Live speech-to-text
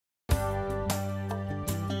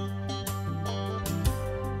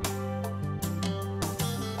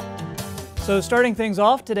So starting things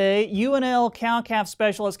off today, UNL Cow-Calf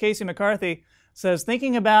Specialist Kacie McCarthy says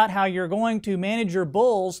thinking about how you're going to manage your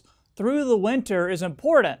bulls through the winter is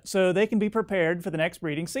important so they can be prepared for the next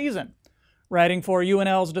breeding season. Writing for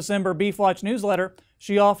UNL's December Beef Watch newsletter,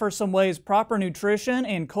 she offers some ways proper nutrition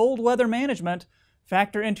and cold weather management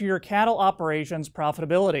factor into your cattle operations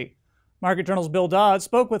profitability. Market Journal's Bill Dodd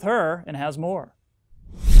spoke with her and has more.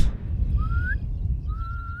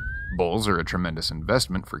 Bulls are a tremendous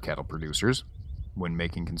investment for cattle producers. When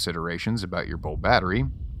making considerations about your bull battery,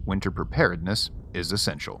 winter preparedness is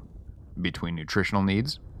essential. Between nutritional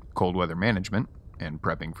needs, cold weather management, and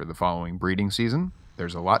prepping for the following breeding season,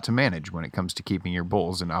 there's a lot to manage when it comes to keeping your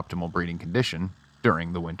bulls in optimal breeding condition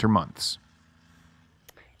during the winter months.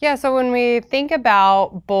 Yeah, so when we think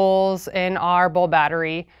about bulls in our bull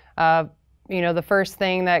battery, the first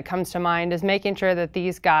thing that comes to mind is making sure that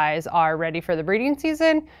these guys are ready for the breeding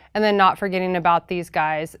season, and then not forgetting about these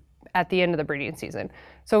guys at the end of the breeding season.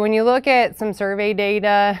 So when you look at some survey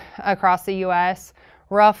data across the U.S.,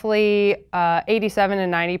 roughly 87 to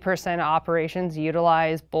 90% of operations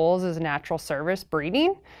utilize bulls as natural service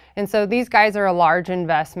breeding. And so these guys are a large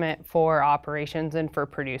investment for operations and for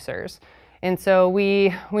producers. And so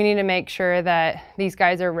we need to make sure that these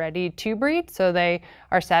guys are ready to breed, so they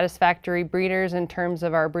are satisfactory breeders in terms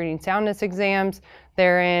of our breeding soundness exams.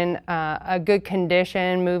 They're in a good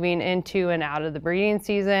condition moving into and out of the breeding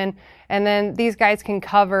season. And then these guys can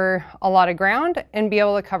cover a lot of ground and be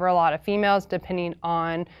able to cover a lot of females depending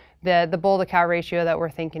on the bull to cow ratio that we're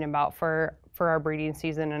thinking about for our breeding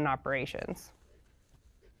season and operations.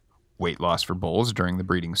 Weight loss for bulls during the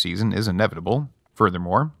breeding season is inevitable.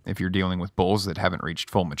 Furthermore, if you're dealing with bulls that haven't reached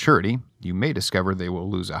full maturity, you may discover they will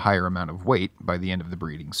lose a higher amount of weight by the end of the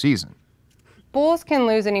breeding season. Bulls can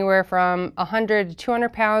lose anywhere from 100 to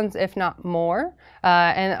 200 pounds, if not more.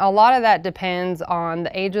 And a lot of that depends on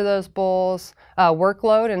the age of those bulls,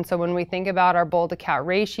 workload. And so when we think about our bull to cow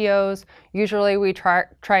ratios, usually we try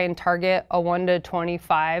and target a 1 to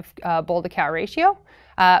 25 bull to cow ratio.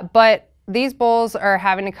 But these bulls are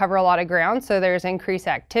having to cover a lot of ground, so there's increased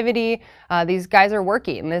activity. These guys are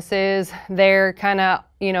working. This is their kind of,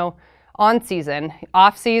 on season.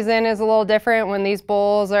 Off season is a little different. When these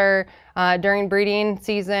bulls are during breeding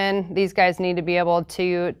season, these guys need to be able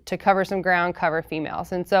to cover some ground, cover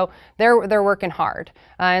females. And so they're working hard.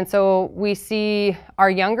 And so we see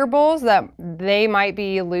our younger bulls that they might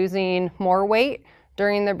be losing more weight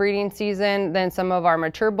during the breeding season than some of our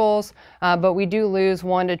mature bulls, but we do lose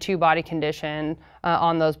 1 to 2 body condition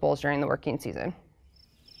on those bulls during the working season.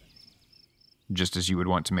 Just as you would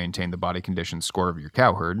want to maintain the body condition score of your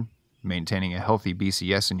cow herd, maintaining a healthy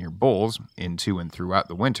BCS in your bulls into and throughout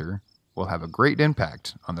the winter will have a great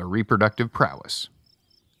impact on their reproductive prowess.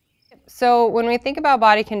 So when we think about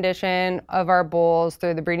body condition of our bulls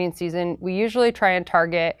through the breeding season, we usually try and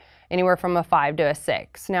target anywhere from a 5 to a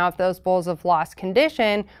 6. Now, if those bulls have lost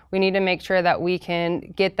condition, we need to make sure that we can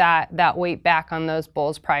get that weight back on those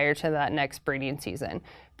bulls prior to that next breeding season.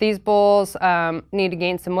 If these bulls need to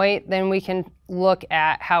gain some weight, then we can look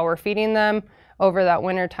at how we're feeding them over that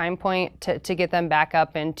winter time point to get them back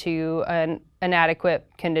up into an adequate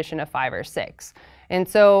condition of 5 or 6. And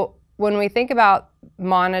so when we think about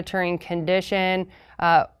monitoring condition,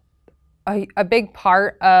 a big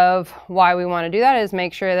part of why we want to do that is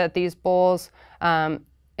make sure that these bulls,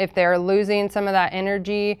 if they're losing some of that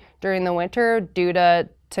energy during the winter due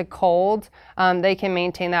to cold, they can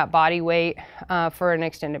maintain that body weight for an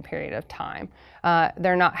extended period of time.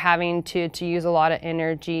 They're not having to use a lot of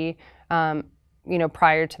energy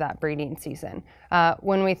prior to that breeding season.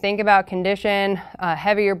 When we think about condition,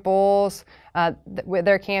 heavier bulls,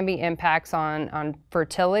 there can be impacts on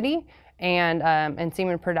fertility and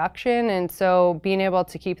semen production, and so being able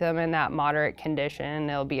to keep them in that moderate condition,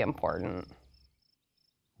 it'll be important.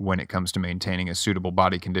 When it comes to maintaining a suitable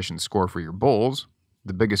body condition score for your bulls,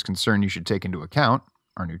 the biggest concern you should take into account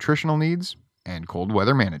are nutritional needs and cold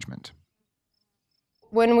weather management.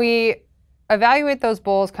 When we evaluate those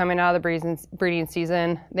bulls coming out of the breeding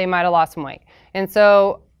season, they might have lost some weight. And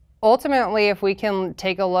so ultimately, if we can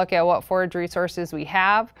take a look at what forage resources we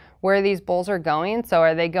have, where these bulls are going, so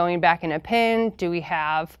are they going back in a pen? Do we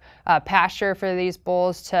have pasture for these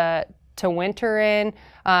bulls to winter in?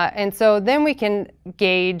 And so then we can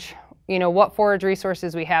gauge, what forage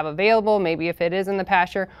resources we have available, maybe if it is in the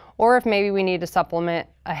pasture, or if maybe we need to supplement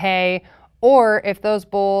a hay, or if those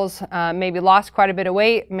bulls maybe lost quite a bit of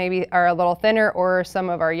weight, maybe are a little thinner, or some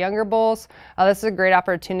of our younger bulls, this is a great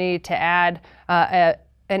opportunity to add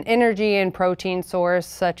an energy and protein source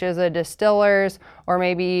such as a distillers, or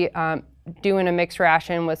maybe doing a mixed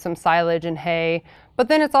ration with some silage and hay. But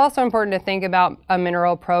then it's also important to think about a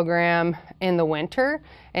mineral program in the winter.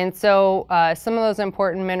 And so some of those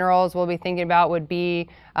important minerals we'll be thinking about would be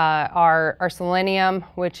our selenium,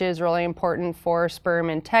 which is really important for sperm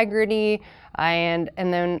integrity, and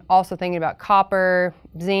then also thinking about copper,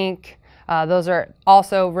 zinc. Those are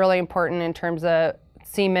also really important in terms of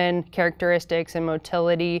semen characteristics and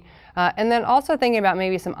motility. And then also thinking about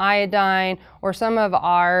maybe some iodine or some of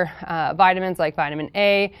our vitamins like vitamin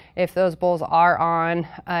A. If those bulls are on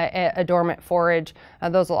a dormant forage,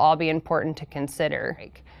 those will all be important to consider.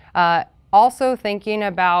 Also thinking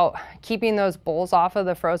about keeping those bulls off of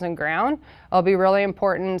the frozen ground will be really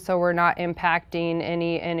important so we're not impacting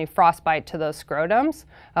any frostbite to those scrotums,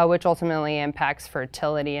 which ultimately impacts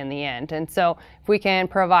fertility in the end. And so if we can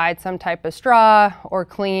provide some type of straw or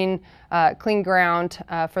clean ground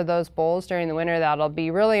for those bulls during the winter, that'll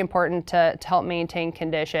be really important to help maintain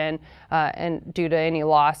condition and due to any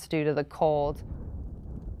loss due to the cold.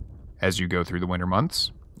 As you go through the winter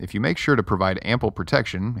months, if you make sure to provide ample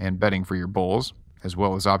protection and bedding for your bulls, as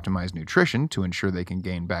well as optimize nutrition to ensure they can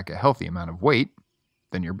gain back a healthy amount of weight,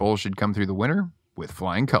 then your bulls should come through the winter with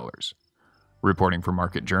flying colors. Reporting for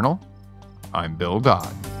Market Journal, I'm Bill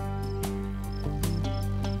Dodd.